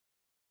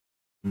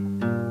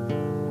Following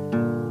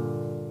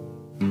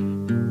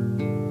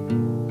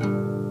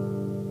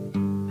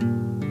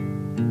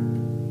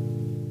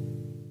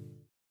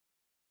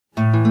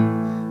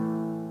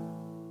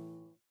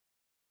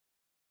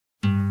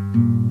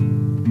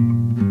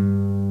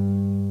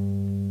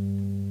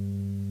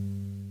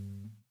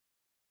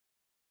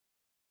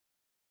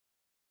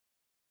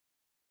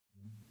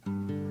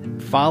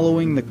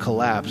the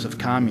collapse of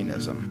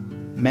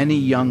communism, many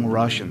young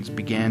Russians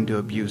began to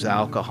abuse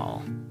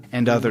alcohol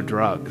and other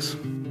drugs.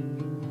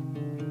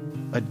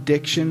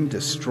 Addiction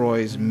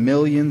destroys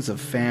millions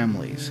of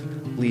families,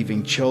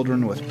 leaving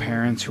children with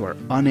parents who are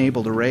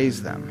unable to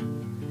raise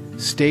them.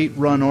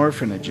 State-run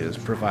orphanages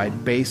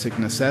provide basic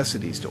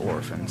necessities to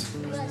orphans,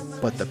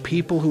 but the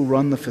people who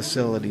run the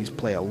facilities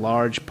play a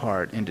large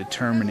part in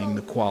determining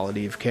the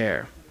quality of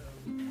care.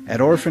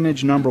 At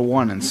Orphanage No.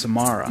 1 in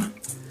Samara,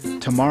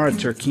 Tamara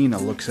Turkina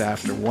looks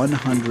after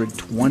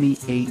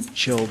 128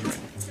 children,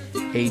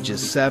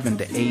 ages 7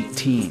 to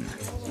 18,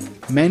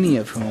 many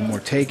of whom were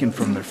taken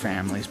from their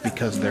families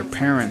because their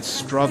parents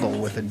struggle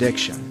with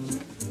addiction.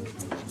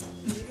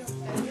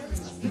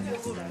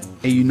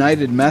 A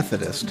United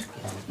Methodist,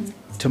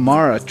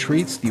 Tamara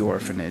treats the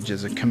orphanage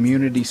as a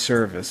community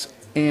service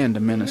and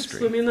a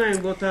ministry.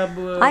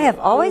 I have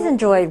always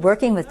enjoyed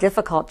working with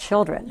difficult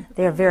children.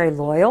 They are very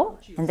loyal,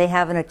 and they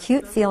have an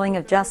acute feeling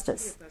of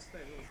justice.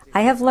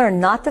 I have learned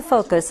not to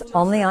focus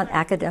only on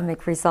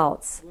academic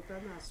results.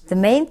 The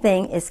main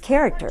thing is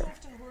character.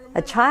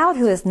 A child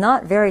who is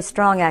not very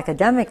strong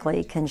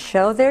academically can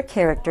show their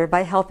character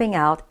by helping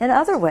out in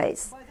other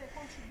ways.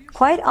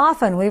 Quite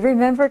often we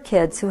remember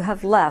kids who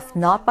have left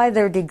not by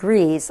their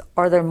degrees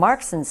or their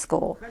marks in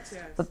school,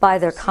 but by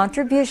their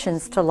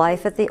contributions to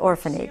life at the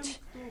orphanage.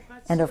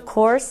 And of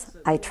course,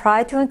 I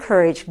try to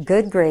encourage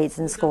good grades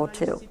in school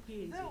too.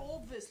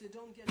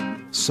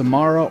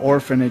 Samara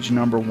Orphanage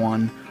No.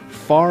 1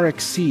 far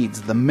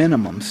exceeds the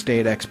minimum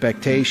state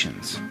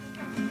expectations.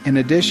 In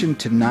addition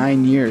to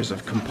 9 years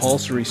of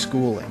compulsory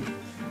schooling,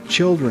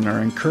 children are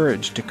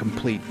encouraged to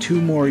complete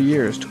 2 more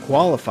years to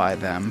qualify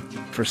them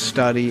for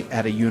study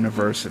at a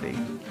university.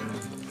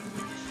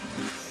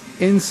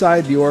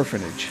 Inside the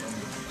orphanage,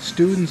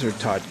 students are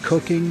taught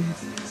cooking,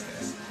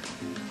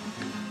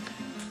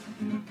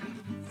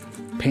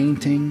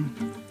 painting,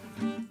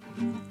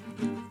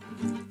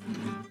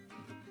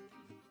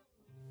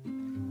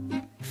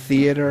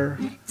 theater,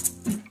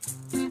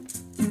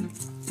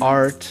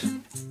 art,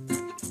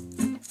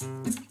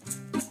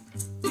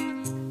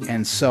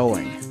 and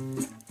sewing,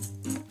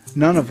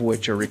 none of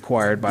which are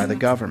required by the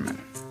government.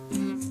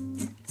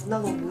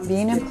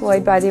 Being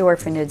employed by the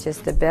orphanage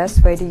is the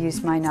best way to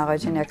use my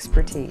knowledge and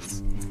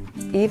expertise.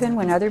 Even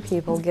when other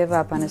people give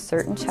up on a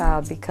certain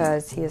child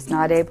because he is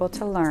not able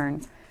to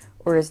learn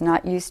or is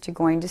not used to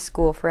going to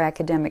school for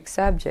academic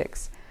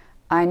subjects,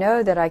 I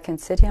know that I can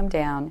sit him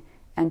down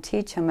and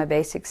teach him a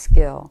basic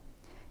skill,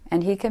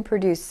 and he can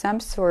produce some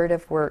sort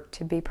of work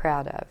to be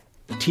proud of.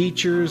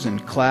 Teachers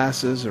and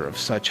classes are of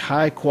such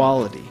high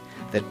quality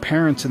that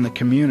parents in the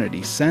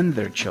community send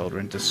their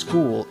children to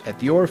school at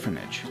the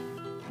orphanage.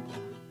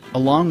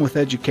 Along with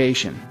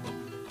education,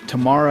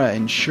 Tamara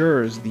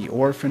ensures the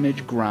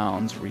orphanage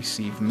grounds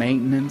receive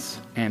maintenance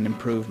and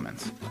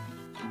improvements.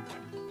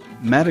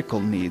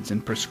 Medical needs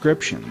and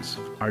prescriptions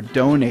are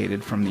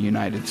donated from the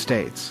United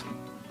States.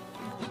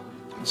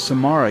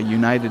 Samara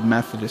United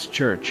Methodist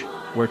Church,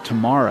 where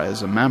Tamara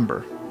is a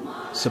member,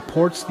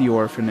 supports the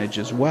orphanage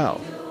as well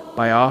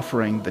by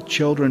offering the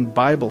children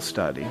Bible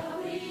study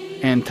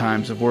and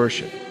times of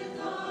worship.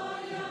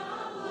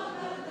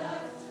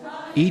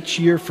 Each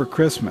year for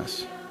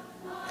Christmas,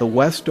 the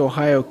West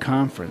Ohio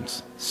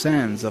Conference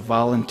sends a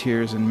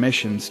volunteers and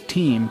missions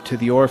team to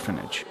the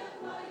orphanage.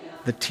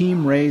 The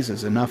team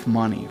raises enough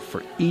money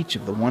for each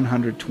of the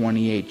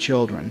 128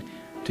 children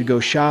to go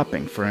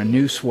shopping for a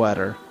new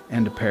sweater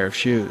and a pair of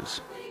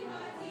shoes.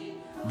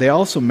 They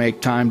also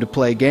make time to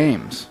play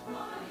games,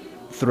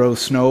 throw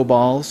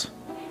snowballs,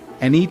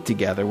 and eat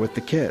together with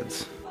the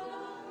kids.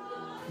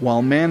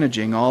 While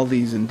managing all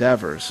these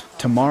endeavors,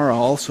 Tamara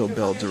also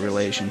builds a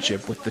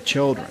relationship with the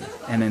children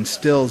and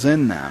instills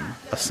in them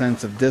a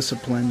sense of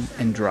discipline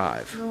and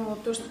drive.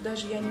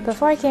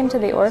 Before I came to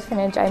the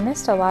orphanage, I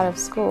missed a lot of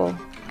school.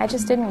 I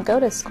just didn't go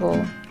to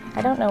school.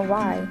 I don't know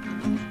why.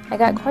 I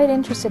got quite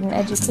interested in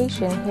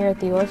education here at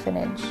the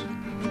orphanage.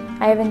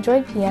 I have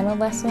enjoyed piano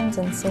lessons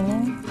and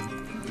singing,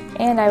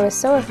 and I was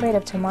so afraid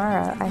of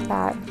Tamara, I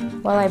thought,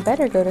 well, I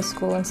better go to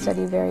school and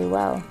study very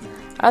well.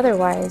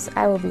 Otherwise,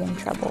 I will be in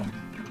trouble.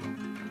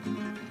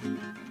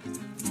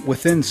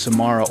 Within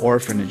Samara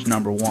Orphanage No.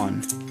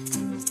 1,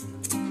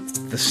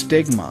 the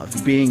stigma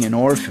of being an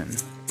orphan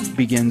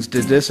begins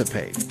to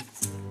dissipate.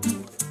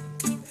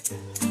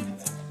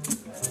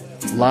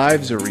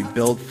 Lives are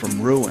rebuilt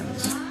from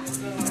ruins,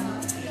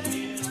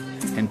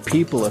 and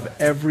people of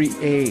every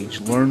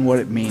age learn what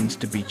it means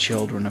to be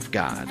children of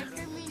God.